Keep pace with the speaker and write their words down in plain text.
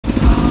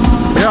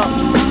Yeah.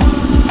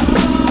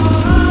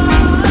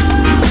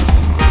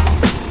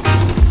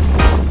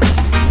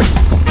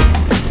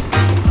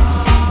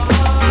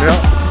 Yeah.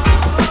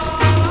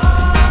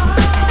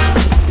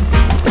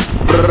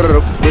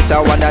 This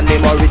a one and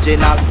name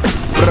original.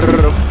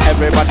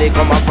 Everybody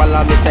come and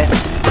follow me say.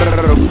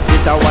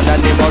 This a one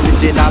and name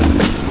original.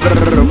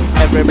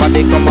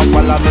 Everybody come and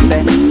follow me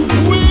say.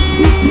 We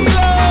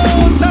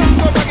don't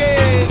come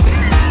again.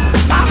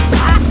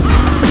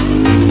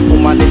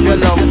 Woman, if you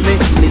love me,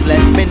 please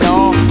let me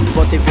know.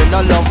 But if you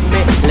don't love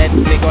me, let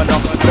me go now.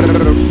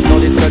 Know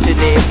this girl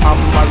name, I'm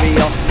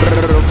Mario.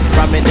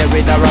 From in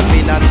every day,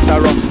 rapping and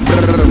sorrow.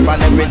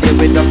 And every day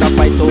we just a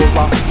fight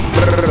over.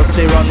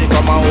 She run,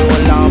 come and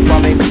hold on for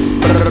me.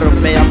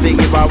 May I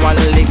give her one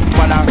lick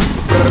for her.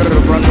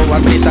 Run to a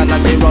station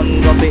and she run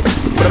go fit.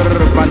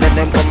 And then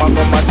them come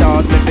and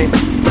charge me fit.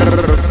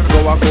 Go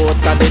a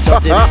court and the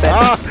judge him say.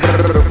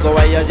 Go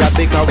where you job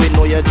because we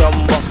know you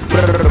jumbo.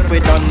 We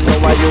don't know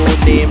why you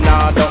name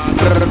now though.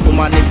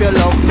 Woman, if you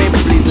love me,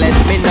 please let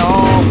me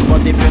know.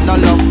 But if you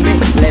don't love me,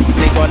 let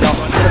me go now.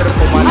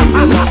 Woman, if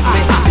you love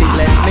me, please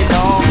let me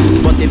know.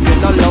 But if you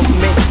don't love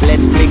me,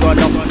 let me go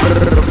now.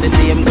 The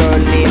same girl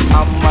named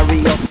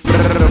Mario.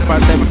 For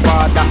them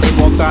father, he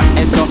walk a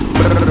eso.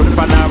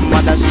 For her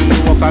mother, she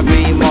walk a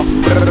grimo.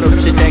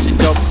 She takes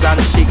jobs and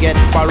she get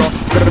paro.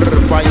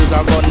 For use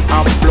a gun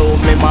and blow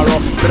me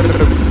marrow.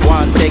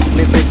 One take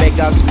me for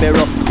beggars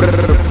sparrow.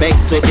 Beg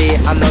today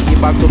and not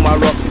give back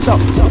tomorrow. So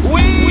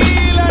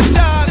wheel and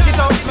talk it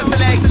up, Mr.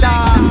 Selector.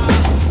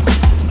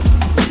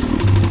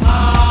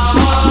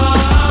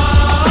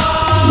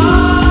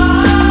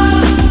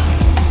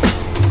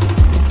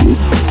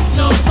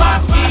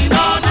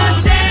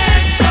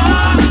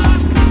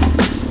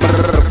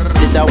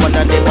 One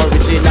of them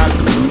original.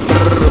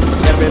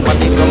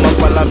 Everybody come up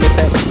while I me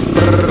say.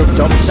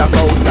 Jump shock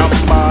out and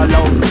ball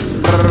out.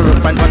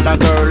 Find one a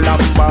girl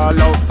and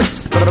ball out.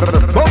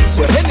 Bounce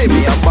your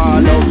enemy and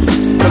ball out.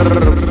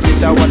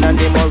 This a one of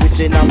them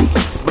original.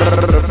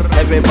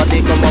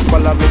 Everybody come up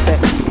while I me say.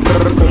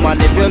 Woman,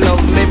 if you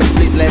love me,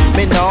 please let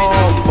me know.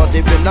 But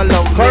if you don't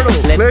love me,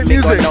 let me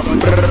go now.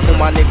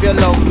 Woman, if you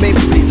love me,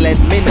 please let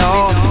me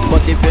know.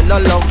 But if you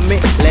don't love me,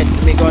 let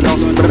me go now.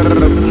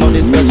 Know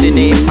this girl, she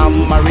name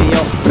I'm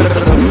Mario.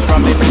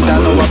 From me pizza,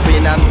 no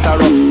pain and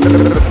sorrow.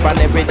 And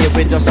every day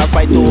we just a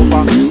fight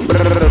over.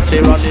 She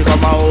run, she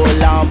come a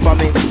hold on for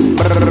me.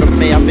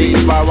 Me a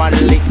give her one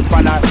lick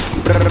for her.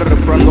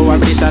 Run go a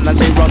station and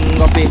she run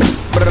go fit.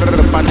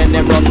 And then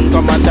them run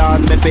come and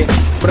charge me fit.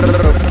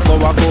 Go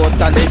a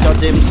court and the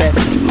judge him say.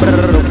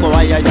 Go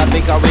a ya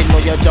because we know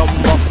you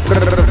jumbo.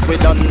 We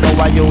don't know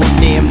why you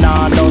name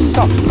now no.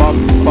 So bump,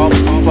 bump,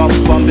 bump,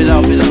 bump it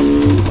up.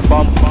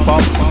 Bump,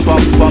 bump,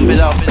 bump, bump it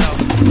up.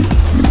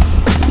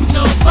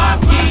 No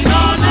parking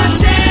on the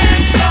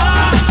dance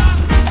floor.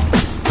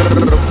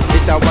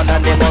 This a one of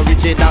them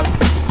original.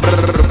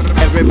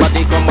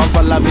 Everybody come and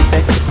follow me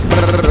say.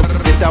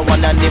 This a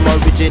one of them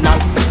original.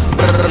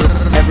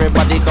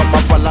 Everybody come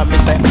and follow me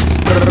say.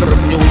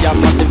 New York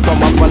massive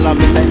come and follow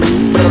me say.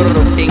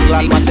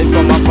 England massive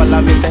come and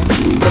follow me say.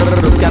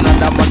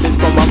 Canada massive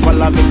come and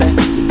follow me say.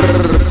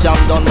 Jam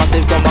down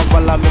massive come and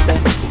follow me say.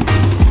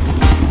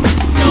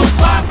 No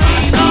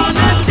parking on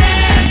the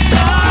dance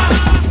floor.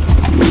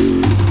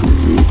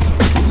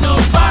 No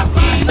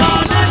parking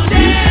on the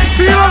dance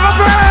floor.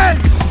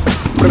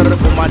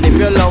 Woman, if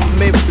you love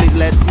me, please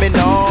let me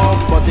know.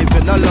 But if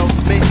you don't love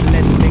me,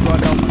 let me go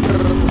down.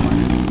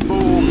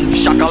 Boom,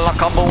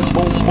 shakalaka boom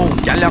boom boom.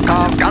 Girl, you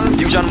cause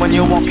confusion when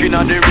you walk in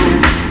the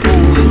room.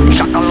 Boom,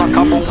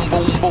 shakalaka boom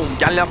boom boom.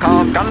 Girl, you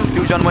cause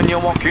confusion when you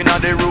walk in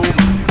the room.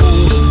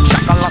 Boom,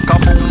 shakalaka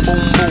boom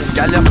boom boom.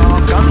 Girl, you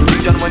cause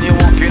confusion when you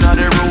walk in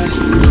the room.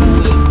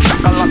 Boom,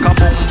 shakalaka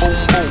boom boom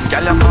boom.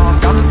 Girl, you cause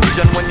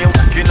confusion when you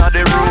walk in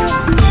the room.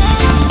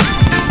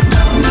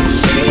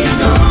 She's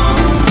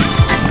gone.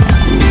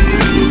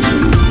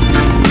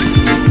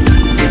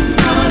 It's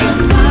not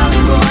about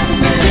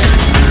romance.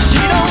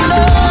 She don't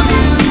love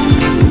you.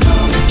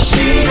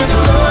 She just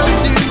loves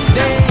to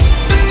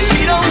dance. She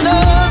don't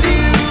love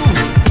you.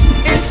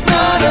 It's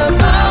not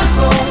about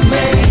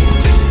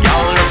romance.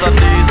 Y'all just a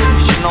tease me,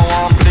 she know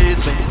I'm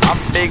please me. A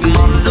big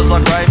man does a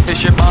cry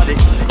fishy body.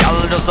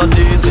 Y'all just a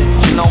tease me,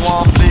 she know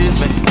I'm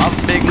please me. A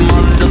big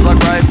man does a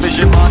cry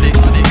fishy body.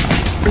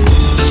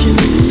 She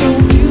looks so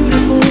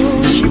beautiful.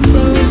 She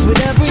burns with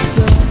every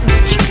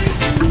touch.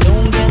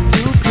 Don't get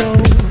too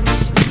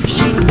close.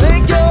 She'd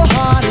break your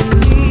heart and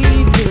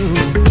leave you.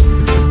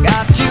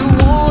 Got you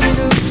wanting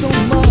her so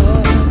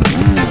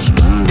much.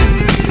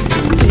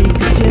 Take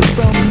a tip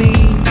from me.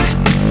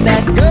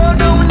 That girl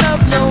don't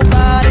love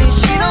nobody.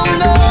 She don't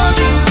love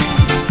you.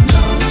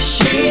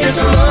 She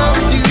just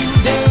loves to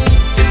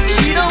dance.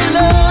 She don't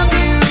love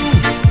you.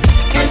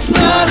 It's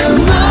not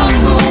about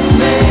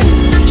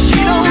romance.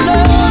 She don't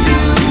love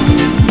you.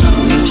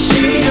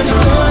 She just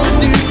loves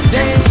to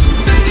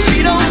dance.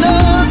 She don't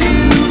love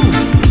you.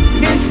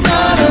 It's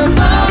not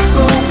about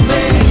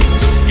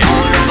romance.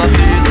 Y'all just a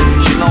tease me,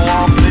 she know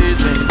I'm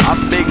please me. A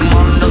big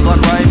man does a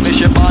cry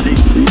fishy body.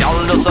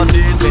 Y'all just a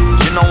tease me,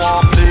 she know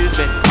I'm please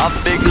me. A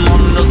big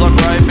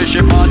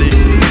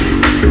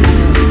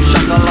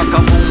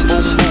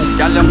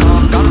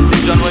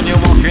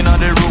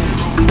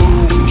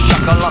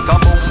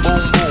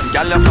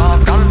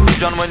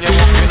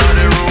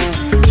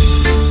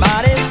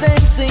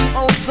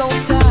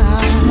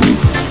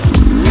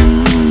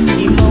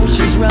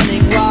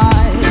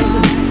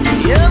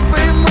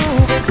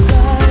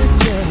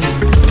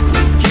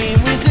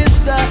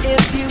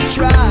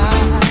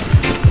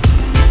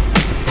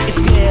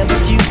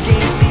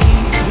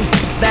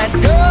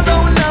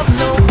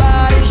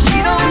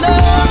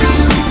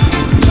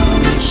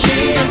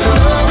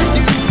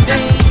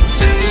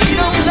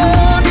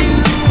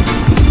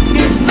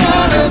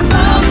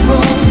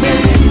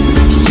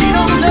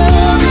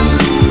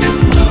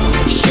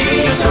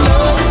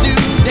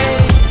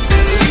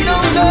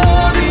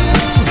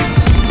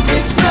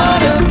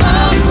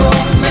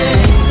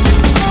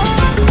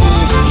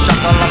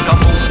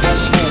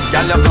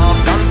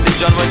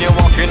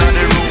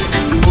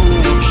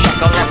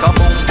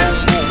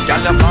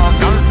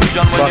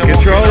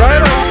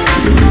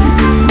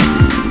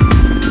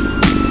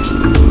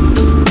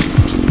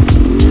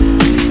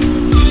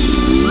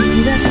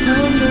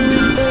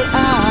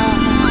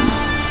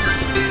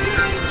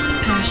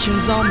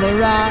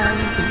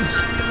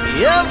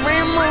moves,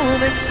 every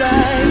move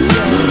excites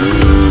you.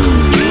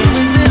 Can't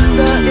resist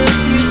her if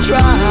you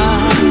try.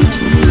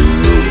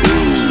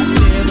 It's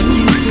clear that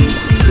you can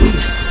see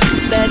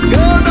that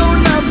girl don't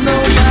love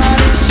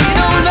nobody. She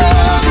don't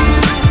love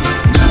you.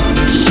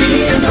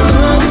 She just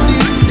loves to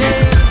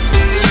dance.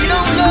 She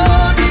don't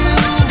love you.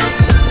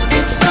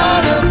 It's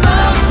not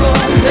about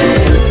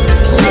romance.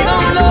 She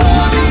don't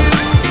love you.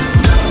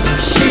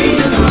 She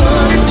just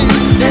loves to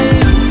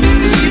dance.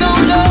 She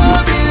don't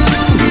love you.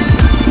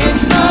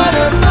 It's not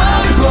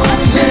about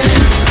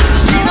romance.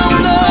 She don't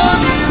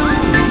love you.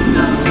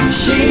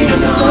 She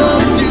just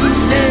loves to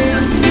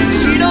dance.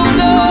 She don't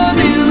love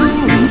you.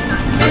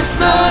 It's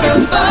not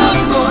about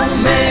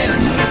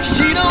romance.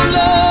 She don't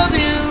love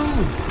you.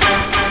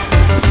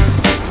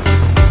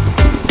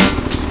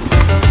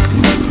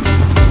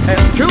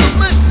 Excuse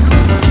me.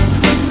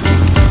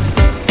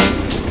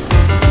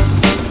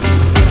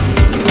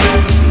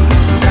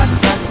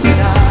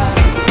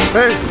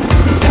 Hey.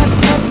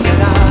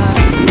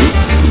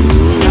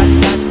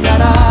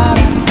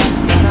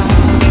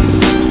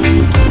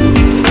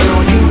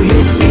 Girl, you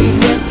hit me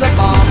with the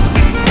bomb,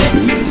 then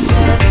you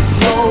said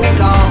so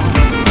long.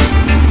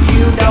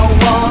 You don't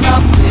wanna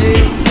play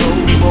no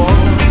more.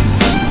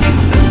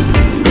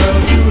 Girl,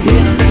 you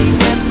hit me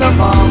with the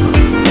bomb,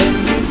 then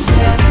you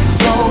said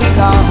so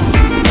long.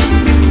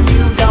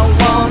 You don't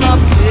wanna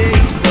play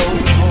no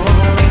more.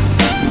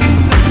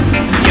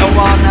 You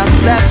wanna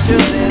step to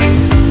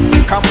this?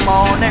 Come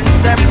on and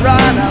step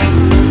right up.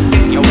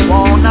 You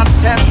wanna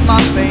test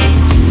my faith?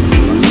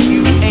 'Cause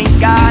you ain't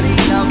got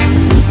enough.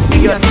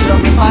 You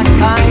took my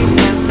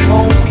kindness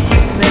for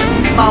weakness,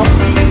 my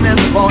weakness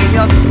for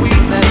your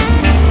sweetness.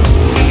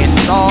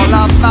 It's all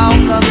about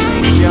the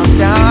things you're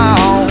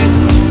down.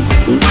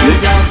 The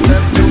girl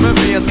step to me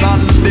face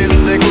and this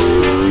the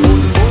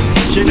boom boom.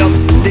 She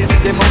just this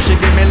the much she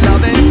give me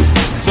loving,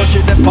 so she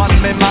dip on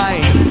me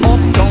mind.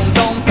 Uptown,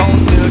 downtown,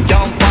 still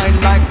can't find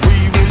like we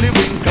really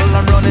winkle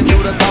and running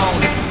through the town.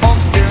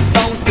 Upstairs,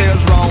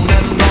 downstairs, round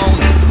and round,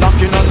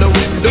 knocking on the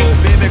window,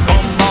 baby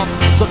come up.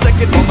 So take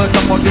it from the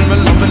top and give me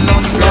loving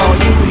non-stop. Girl,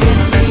 you hit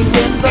me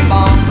with the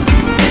bomb,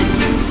 and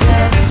you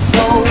said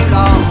so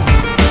long.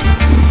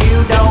 You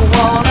don't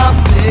wanna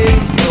play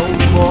no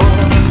more.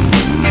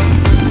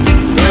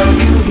 Girl,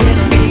 you hit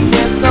me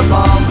with the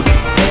bomb,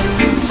 and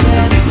you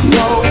said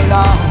so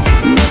long.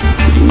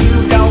 You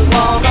don't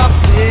wanna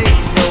play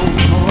no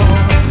more.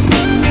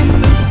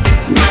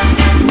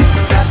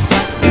 Da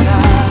da da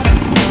da,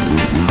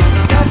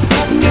 da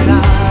da da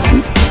da,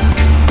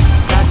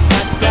 da da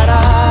da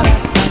da,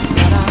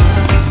 da da.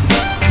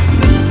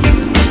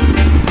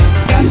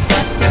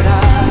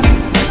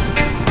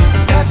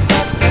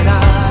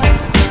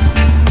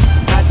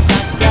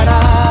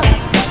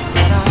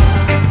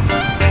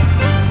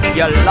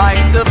 You like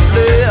to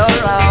play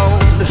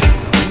around,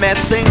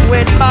 messing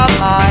with my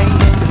mind.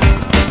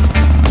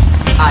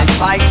 I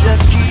fight to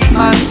keep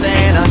my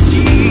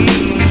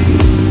sanity.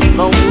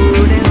 The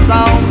word is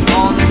out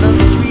on the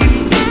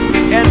street,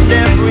 and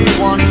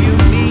everyone you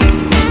meet,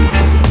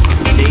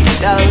 they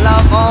tell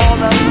of all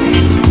the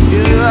things you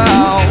do.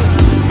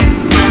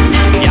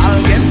 Y'all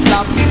get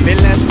slapped, be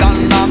less than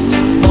that.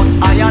 But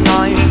I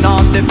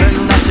not different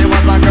that she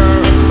was a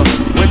girl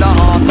with a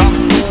heart of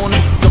stone.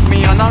 Took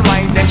me on a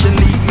ride, then she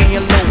leave me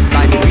alone.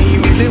 Like we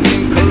really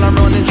winkle and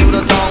running through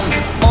the town.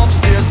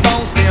 Upstairs,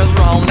 downstairs,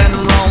 round and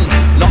round,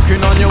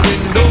 knocking on your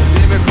window,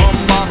 baby come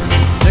back.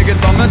 Take it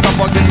from the top,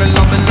 or give me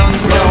loving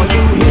non-stop. Girl,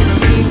 you hit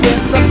me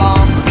with the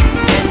bomb,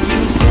 and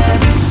you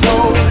said so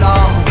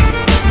long.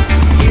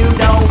 You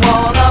don't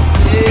wanna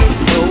play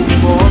no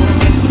more.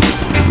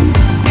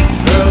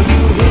 Girl,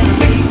 you hit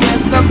me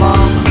with the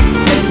bomb,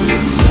 and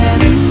you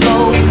said so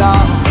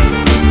long.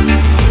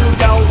 You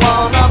don't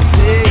wanna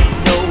play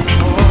no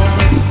more.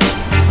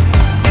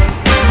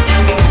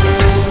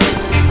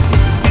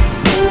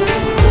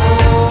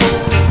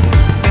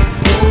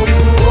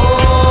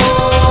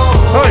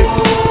 Hey.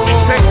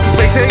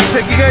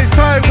 Take you guys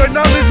time. Going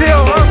down this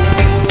hill, huh?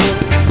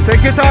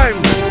 Take your time.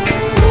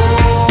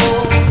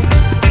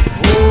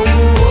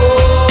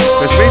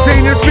 Just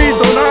maintain your speed.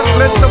 Do not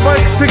let the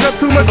bikes pick up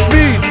too much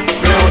speed.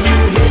 Girl, you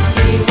hit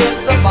me with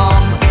the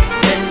bomb,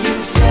 and you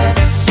said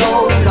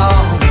so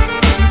long.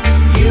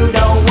 You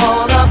don't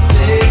wanna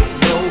play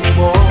no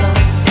more.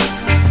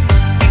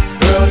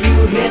 Girl, you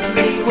hit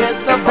me with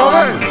the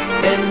bomb,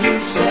 and you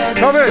said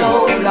Come in.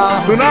 so long.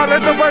 Do not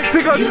let the bike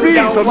pick up You speed.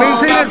 don't So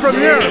maintain wanna it from play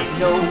here.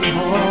 no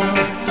more.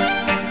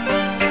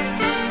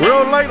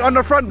 Real light on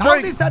the front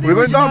brake. We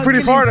went down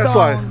pretty far, that's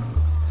why.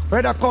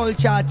 Brother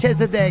Culture,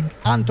 Chesedek,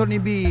 Anthony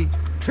B.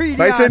 3D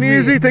Nice and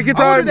easy. Take your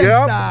time.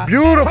 Yeah.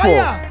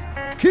 Beautiful.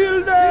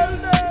 Kill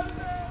them.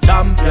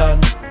 Champion,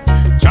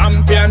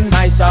 champion,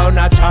 my sound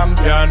a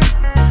champion.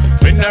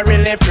 We not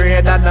really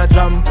afraid of no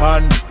jump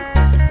on.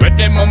 Where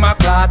the mama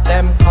cloth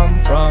them come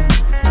from?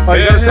 Oh,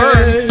 you gotta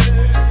turn.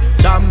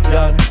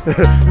 Champion,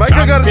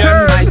 Michael gotta champion,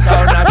 turn. my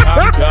sound a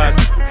champion.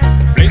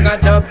 Fling a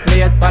dub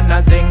plate pan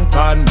a zinc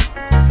pan.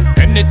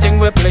 Anything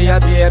we play a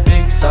be a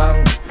big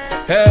song.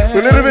 Hey.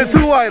 A little bit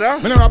too wide, huh?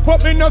 Me no rap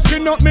up, me no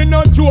skin up, me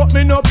no joke,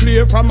 me no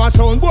play. From a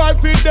sound boy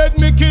fi dead,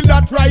 me kill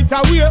that right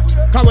away.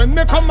 Cause when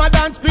me come a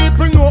dance,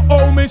 people know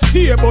how me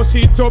stay. Bust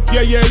it up,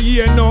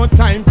 yeah, no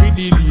time fi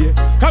delay.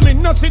 Cause me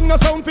no sing no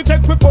sound fi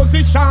take me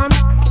position.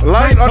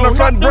 Light on the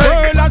front brakes. The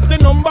world as the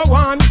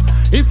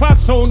 #1. If a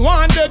sound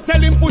one, they tell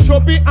him push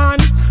up his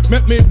hand.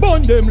 Make me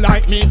burn them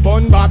like me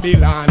burn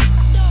Babylon.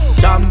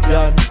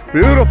 Champion,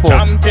 beautiful.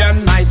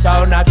 Champion, my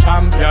sound a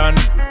champion.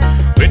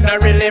 We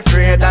not really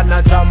afraid and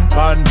a jump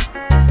on.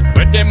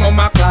 Where the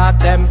mama cloth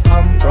them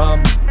come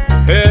from?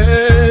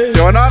 Hey,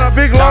 you're not a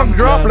big long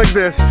drop like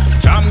this.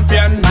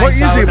 Champion, my what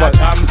sound easy, a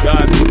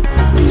champion.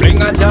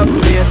 Fling a dub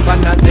plate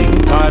on a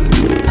zinc pan.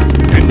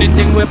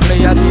 Anything we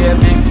play a day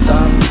big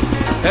song.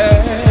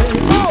 Hey.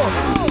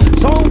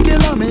 Sound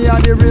killer, me a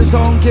the real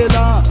sound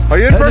killer. Are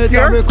you in first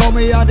gear? Anytime we come,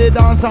 me a the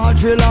dance and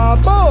thriller.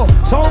 Bo,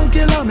 sound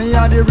killer, me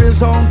a the real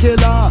sound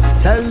killer.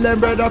 Tell them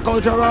brother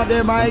culture at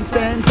the mic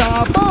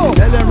center. Bo,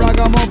 tell them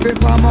ragamuffin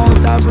from out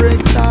of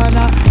Brixton.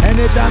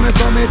 Anytime we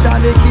come, it a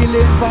the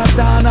killing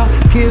pattern.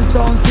 Kill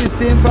sound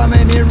system from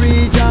any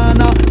region.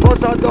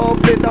 Bust a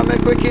dub plate and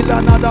make we kill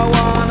another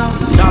one.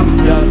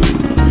 Champion,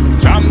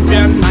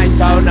 champion, my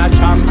sound a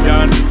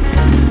champion.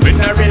 We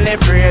not really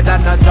afraid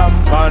and a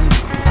jump on.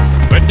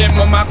 Where the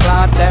mama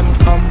cloth them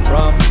come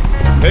from?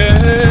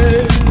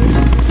 Hey,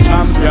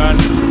 champion,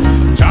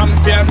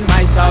 champion,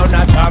 my sound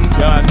a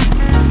champion.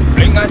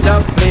 Fling a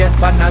dub plate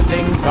pan a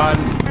zinc pan.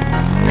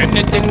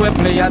 Anything we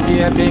play a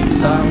be a big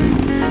song.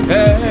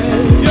 Hey,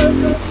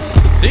 yeah.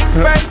 Sick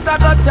friends a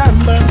go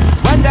tumble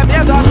when them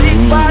hear go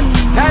big bad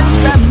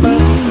ensemble.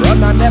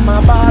 Run on them a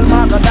ball,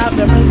 mark a dog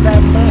them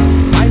resemble.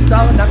 My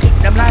sound a kick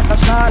them like a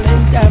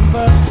Charlene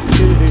temple.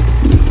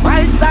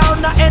 My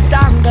sound no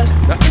entangle,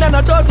 no inna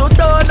no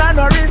toe-to-toe,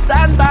 no wrist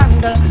and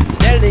bangle.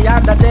 Tell the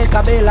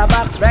undertaker build a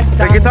box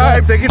rectangle. Take your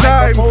time, take your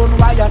time. Microphone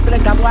while you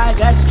select a boy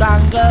get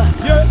strangled.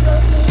 Yeah.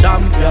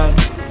 Champion,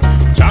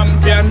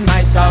 champion,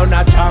 my sound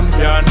a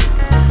champion.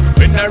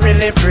 We not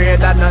really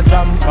afraid and no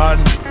jump on.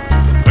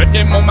 Where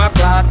the mama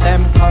cloth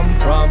them come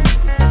from?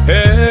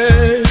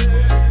 Hey,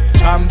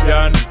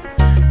 champion,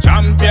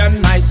 champion,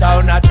 my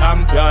sound a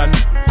champion.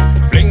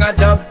 Fling a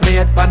dub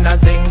plate pan a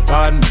zinc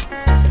pan.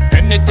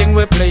 Anything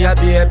we play a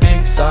be a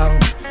big song.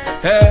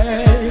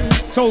 Hey,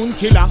 sound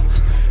killer.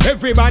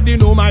 Everybody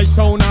know my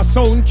sound a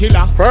sound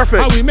killer.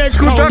 Perfect. How we make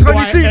Scoot sound boy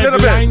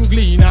headline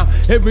gleaner.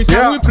 Every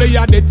song we play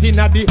a det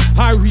inna the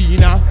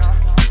arena.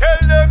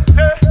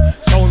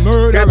 Sound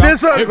murderer. Get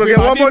this up, we'll get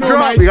one more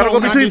drop. We gotta go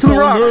between two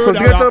rocks. So to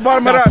get to the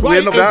bottom of that, we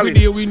in the valley. Every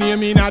day we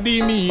name inna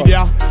the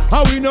media.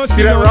 How we no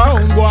see no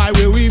sound boy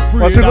where we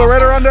free. Once we go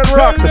right around that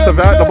rock, it's the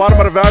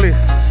bottom of the valley.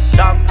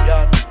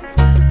 Champion.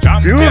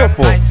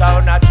 Beautiful. My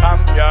sound a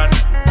champion.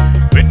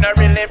 We not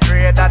really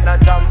afraid and a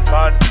jump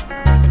on.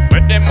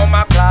 Where the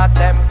mama cloth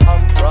them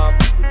come from?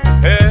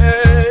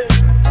 Hey,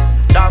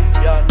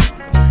 champion,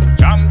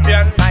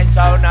 champion, my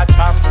sound a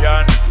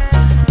champion.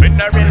 We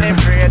not really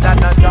afraid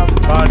and a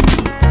jump on.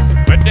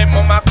 Where the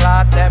mama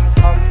cloth them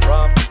come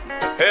from?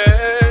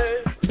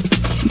 Hey.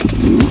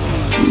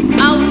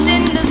 Out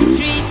in the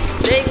street,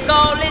 they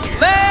call it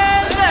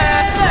murder.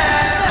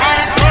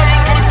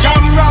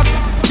 Jam rock,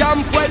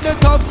 jump where the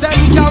thugs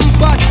and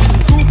camp at.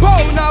 2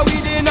 pound now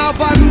within a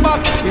van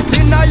back. It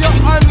inna your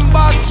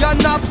handbag, your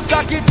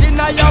knapsack, it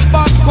inna your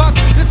backpack.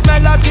 This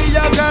melody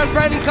your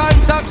girlfriend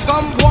contact.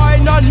 Some boy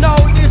not know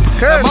this.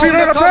 Them out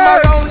they come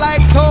around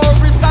like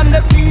tourists on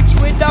the beach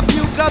with a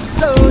few club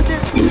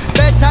sodas,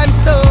 bedtime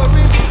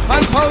stories,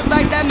 and pose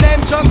like them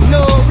name Chuck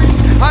Norris.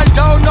 And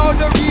don't know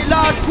the real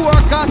hardcore,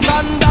 cause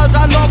sandals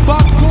are no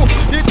back to.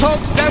 The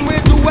thugs them we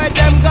do where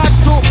them got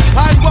to.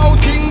 And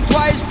won't think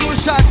twice to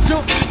shot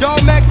to.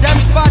 Don't make them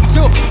spot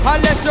to.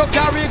 Unless you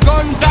carry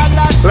guns and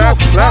lot to.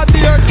 A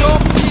beer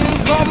tough thing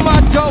come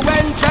at you.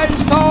 When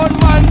trench town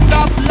man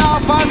stop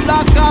laugh and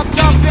block off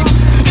traffic.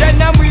 Then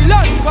them we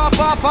learn pop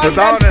off and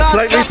then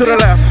start to the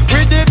left.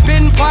 With the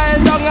pin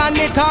file long and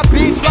it a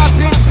beat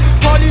rapid.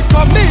 Police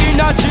come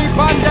in a jeep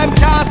and them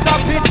can't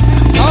stop it.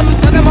 Some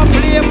say them a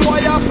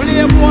playboy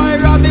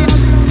rabbit.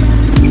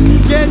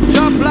 Get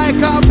dropped like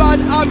a bad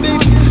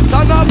habit.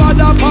 Son of a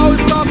da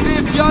post up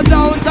if you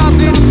don't have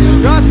it.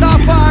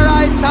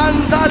 Rastafari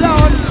stands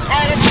alone.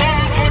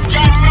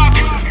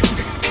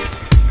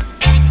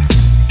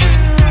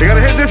 You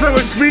gotta hit this one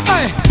with speed.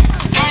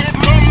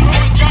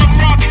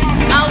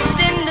 Out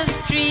in the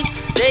street,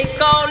 they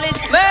call it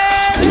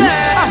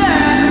murder.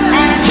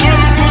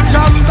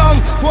 Jam down,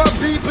 where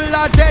people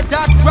are dead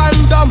at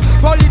random.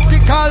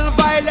 Political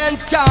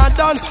violence can't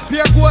done.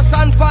 Pure ghosts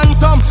and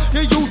phantom.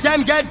 The youth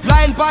them get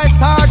blind by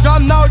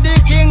stardom. Now the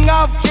king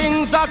of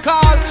kings are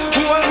called.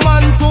 Whole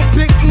man to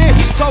pick me.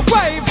 So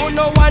wave on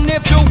no one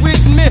if you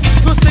with me.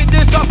 To see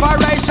this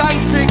operation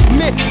sick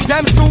me.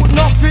 Them suit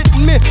not fit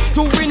me.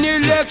 To win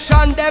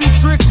election, them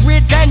trick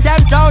with them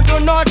down to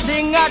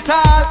nothing at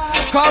all.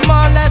 Come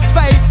on, let's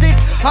face it.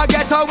 I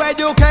get our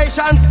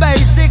education's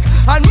basic.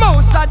 And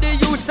most of the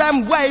youth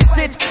them waste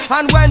it.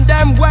 And when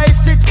them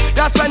waste it,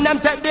 that's when them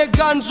take the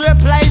guns,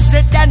 replace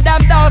it. Then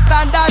them don't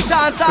stand a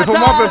chance at all.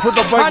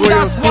 And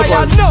that's why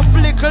enough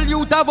little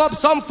youth have up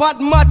some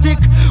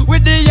fatmatic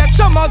with the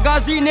extra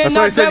magazine in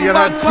a them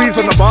back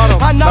pocket.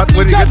 And a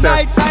bleach at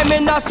night time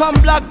in a some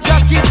black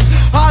jacket.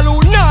 All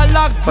who not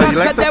lock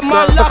blocks at them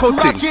a lock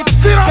rocket.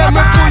 Them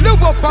a pull you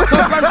up a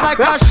current like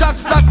a shock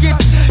socket.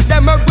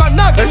 Them a run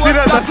a road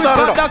blocks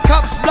but the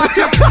cops block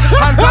it.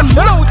 And from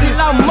now till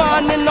a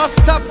morning no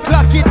stop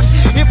clock it.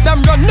 If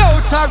them run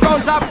out of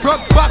rounds I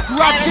broke back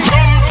ratchet.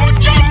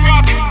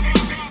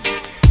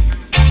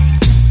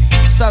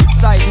 South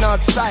side,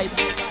 north side,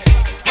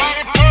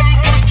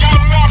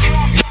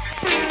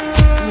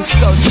 East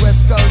coast,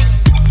 west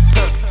coast.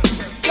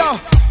 Yo,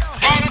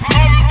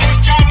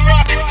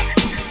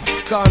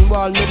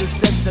 Cornwall,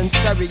 Middlesex and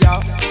Surrey,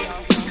 y'all.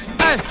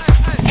 Hey.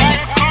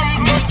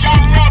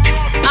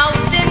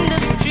 Out in the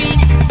street,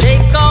 they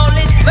call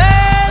it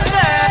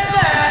murder.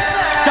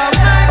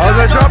 Jamaica, How's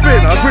that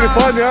jumping? That's pretty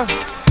fun, yeah?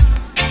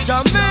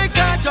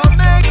 Jamaica,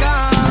 Jamaica,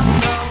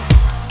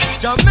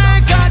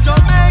 Jamaica,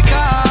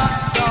 Jamaica,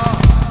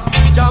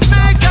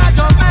 Jamaica,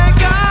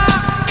 Jamaica.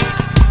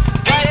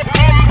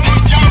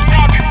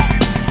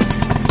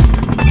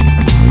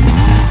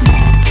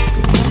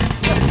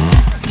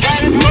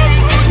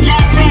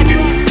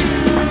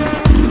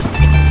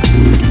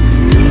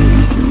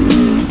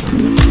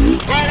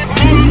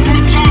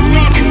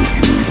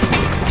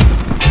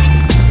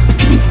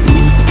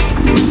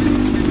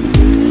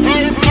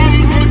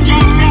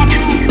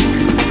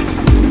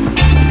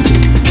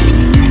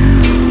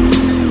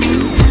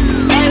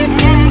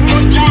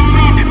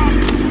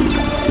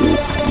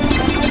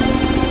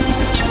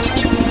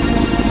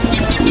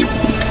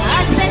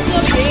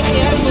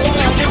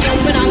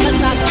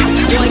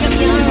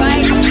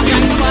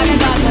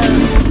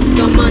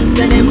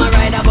 Say them a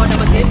ride about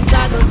them a skip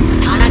saddle,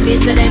 and I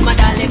did to them a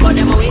dolly but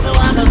them a wiggle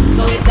waggle.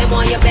 So if them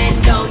want you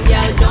bend down,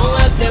 y'all don't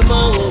have them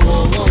all.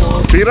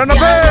 Feet on the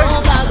bed.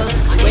 Don't goggle.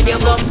 And when you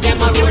buck them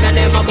a road and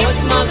them a bus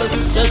muggle,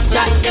 just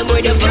chat them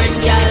with your friend,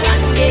 y'all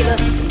and giggle.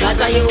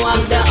 Cause you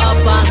have the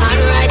upper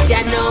hand right,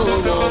 you know.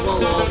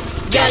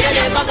 Girl, you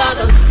never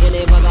goggle,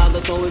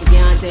 so we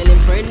can't tell him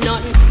friend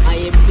nothing. I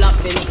him flop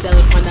himself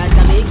and that's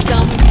a big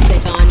sum.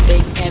 Take on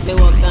big heavy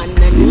work and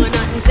do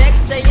nothing. Check,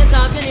 say you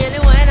talking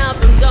nearly went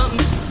up and something.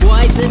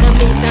 Boy to the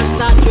meat and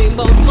start dream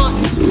about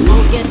mutton.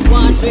 Won't get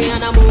watery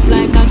and I move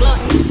like a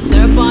glutton.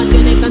 Stir past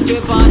your neck and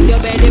straight past your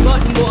belly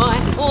button, boy.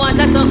 What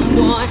a something,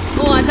 boy,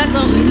 what a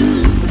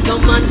something.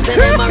 Some man say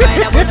them a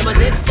ride about them a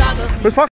zip saddle.